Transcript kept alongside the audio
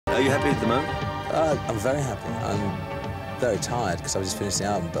you happy at the moment? I'm very happy. I'm very tired because I just finished the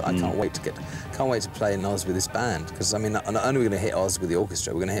album, but I can't wait to play in Oz with this band, because I mean, not only are we going to hit Oz with the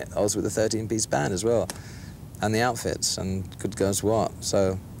orchestra, we're going to hit Oz with the 13-piece band as well, and the outfits, and good goes what.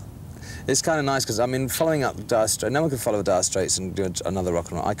 So it's kind of nice because I mean, following up Dire Straits, no one could follow Dire Straits and do another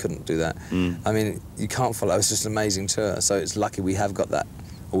rock and roll. I couldn't do that. I mean, you can't follow. It's just an amazing tour. So it's lucky we have got that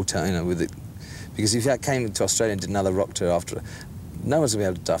alternate with it, because if you came to Australia and did another rock tour after, no one's going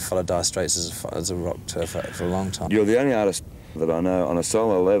to be able to follow Dire Straits as a rock tour for a long time. You're the only artist that I know on a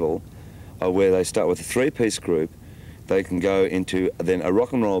solo level where they start with a 3-piece group, they can go into then a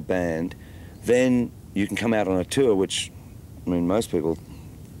rock and roll band, then you can come out on a tour, which, I mean, most people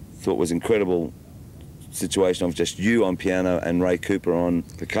thought was incredible situation of just you on piano and Ray Cooper on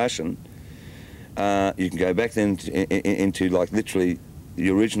percussion. You can go back then into like literally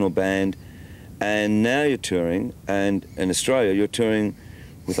the original band, and now you're touring, and in Australia you're touring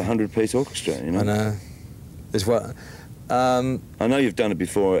with a 100-piece orchestra, you know? I know. It's what... I know you've done it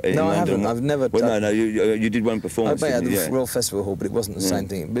before in no, London. I haven't. I've never well, done... No, you did one performance, I played at the yeah. Royal Festival Hall, but it wasn't the same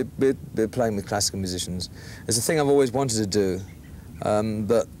thing. We're playing with classical musicians. It's a thing I've always wanted to do,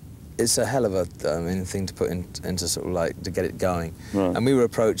 but it's a hell of a thing to put into sort of like, to get it going. Right. And we were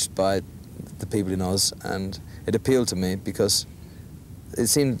approached by the people in Oz, and it appealed to me because it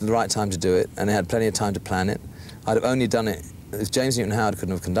seemed the right time to do it, and I had plenty of time to plan it. I'd have only done it, if James Newton Howard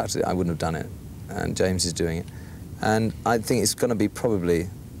couldn't have conducted it, I wouldn't have done it, and James is doing it. And I think it's going to be probably,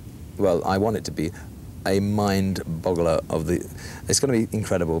 well, I want it to be a mind-boggler of the... It's going to be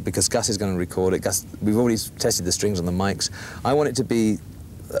incredible, because Gus is going to record it. Gus, we've already tested the strings on the mics. I want it to be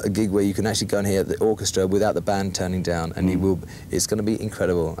a gig where you can actually go and hear the orchestra without the band turning down, and you will. It's going to be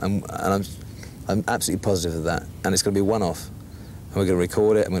incredible, and I'm absolutely positive of that. And it's going to be a one-off, and we're going to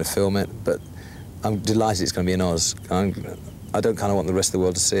record it. I'm going to film it, but I'm delighted it's going to be in Oz. I don't kind of want the rest of the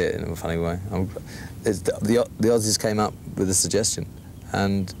world to see it in a funny way. The Aussies came up with a suggestion,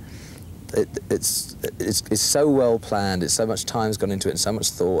 and it's so well planned. It's so much time's gone into it, and so much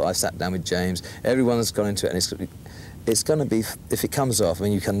thought. I sat down with James. Everyone's gone into it, and it's going to be, if it comes off, I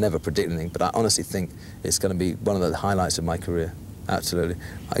mean, you can never predict anything, but I honestly think it's going to be one of the highlights of my career. Absolutely.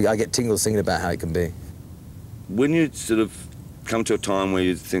 I get tingles thinking about how it can be. When you sort of come to a time where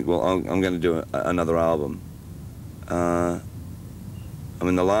you think, well, I'm going to do another album, I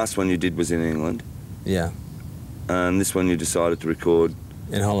mean, the last one you did was in England. Yeah. And this one you decided to record...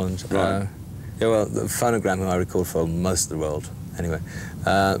 In Holland. Right. Yeah, well, the Phonogram, who I record for most of the world, anyway,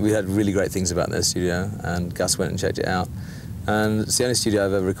 we had really great things about their studio, and Gus went and checked it out. And it's the only studio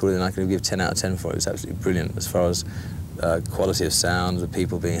I've ever recorded in I can give 10 out of 10 for. It was absolutely brilliant as far as quality of sound, the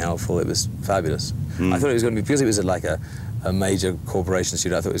people being helpful. It was fabulous. I thought it was going to be, because it was like a major corporation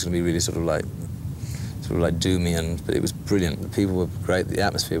studio, I thought it was going to be really sort of like doomy, but it was brilliant. The people were great, the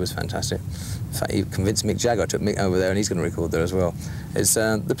atmosphere was fantastic. In fact, he convinced Mick Jagger. I took Mick over there, and he's going to record there as well. It's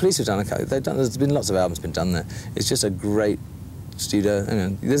the Police have done there's been lots of albums been done there. It's just a great studio. You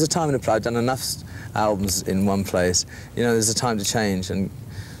know, there's a time and a place. I've done enough albums in one place. You know, there's a time to change, and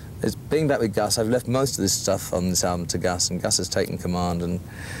it's being back with Gus. I've left most of this stuff on this album to Gus, and Gus has taken command, and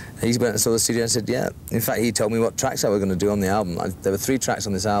he went and saw the studio and said, yeah. In fact, he told me what tracks I were going to do on the album. There were 3 tracks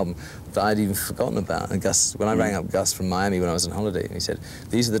on this album that I'd even forgotten about. And Gus, when I rang up Gus from Miami when I was on holiday, and he said,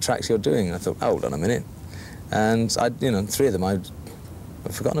 these are the tracks you're doing. And I thought, oh, hold on a minute. And 3 of them I'd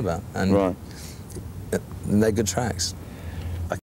forgotten about. And right. they're good tracks.